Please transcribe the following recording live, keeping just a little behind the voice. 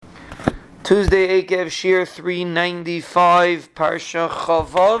Tuesday, Ekev, Shiur 395, Parsha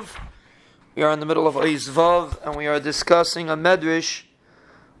Chavav. We are in the middle of Ois Vav, and we are discussing a Medrash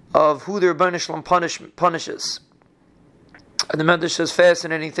of who the Rebbeinu Shalom punishes. And the Medrash says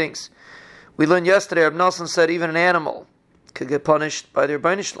fascinating things. We learned yesterday, Reb Nosson said even an animal could get punished by the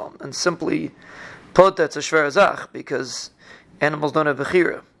Rebbeinu Shalom, and simply put, that's a shver zach, because animals don't have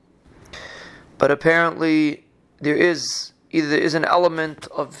bechira. But apparently there is an element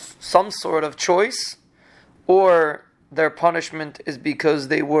of some sort of choice, or their punishment is because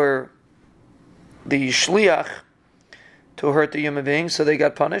they were the shliach to hurt the human being, so they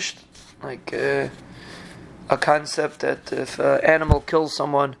got punished. Like a concept that if an animal kills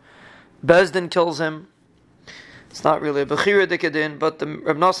someone, Bezdin kills him. It's not really a bechira dikadin, but the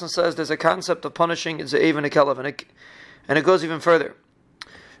Reb Nosson says there's a concept of punishing. It's a even a kelev, and it goes even further.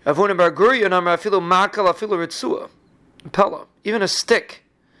 Avunim bar Gurion amar afilu makal afilu ritzua. Pella, even a stick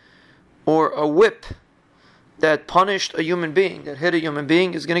or a whip that punished a human being, that hit a human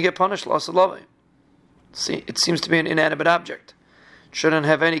being, is going to get punished. Loss of love. See, it seems to be an inanimate object. It shouldn't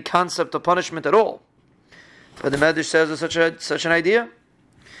have any concept of punishment at all. But the Medrash says there's such an idea.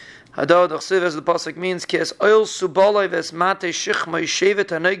 Hadad achsiv, as the pasuk means, kes oil subalai ves mate shichmai shevet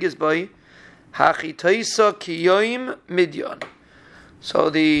hanegis bai hachitaisa kiyoim midyan. So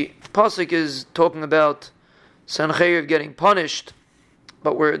the pasuk is talking about Sancheiriv getting punished,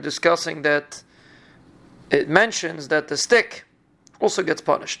 but we're discussing that it mentions that the stick also gets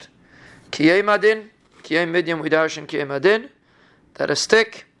punished. Kiyei madin, kiyei midyan, we darshan kiyei madin, that a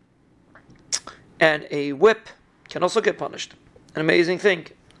stick and a whip can also get punished. An amazing thing.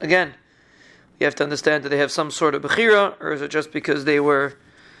 Again, you have to understand that they have some sort of bechira, or is it just because they were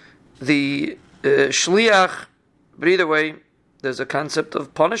the shliach? But either way, there's a concept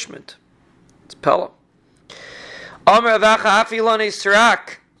of punishment. It's pella.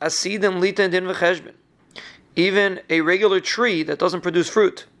 Even a regular tree that doesn't produce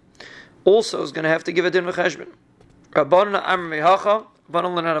fruit also is going to have to give a din v'cheshbon. Rabbanan amr mehacha,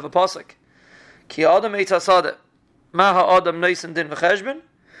 Rabbanan learn out of a pasuk. Ki adam eitz hasada, ma ha'adam noisen din v'cheshbon,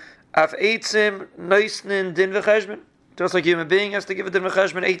 af eitzim noisen din v'cheshbon. Just like a human being has to give a din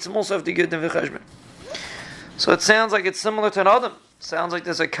v'cheshbon, eitzim also have to give a din v'cheshbon. So it sounds like it's similar to an adam. Sounds like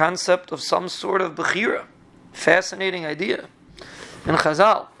there's a concept of some sort of bechira. Fascinating idea. In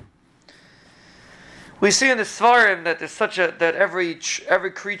Chazal, we see in the Svarim that there's that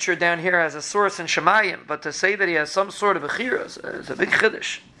every creature down here has a source in Shemayim, but to say that he has some sort of bechira is a big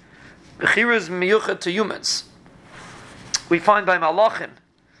chiddush. Bechira is miyuched to humans. We find by malachim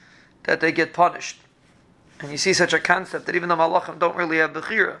that they get punished, and you see such a concept that even though malachim don't really have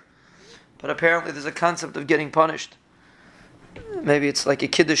bechira, but apparently there's a concept of getting punished. Maybe it's like a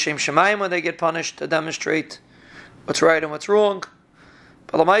kiddush shem shemayim when they get punished to demonstrate what's right and what's wrong.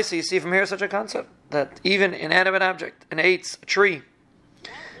 But l'maisa, you see from here such a concept that even inanimate object, an eitz, a tree,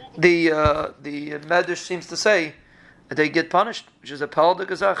 the Medrash seems to say that they get punished, which is a pal de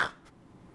gazach.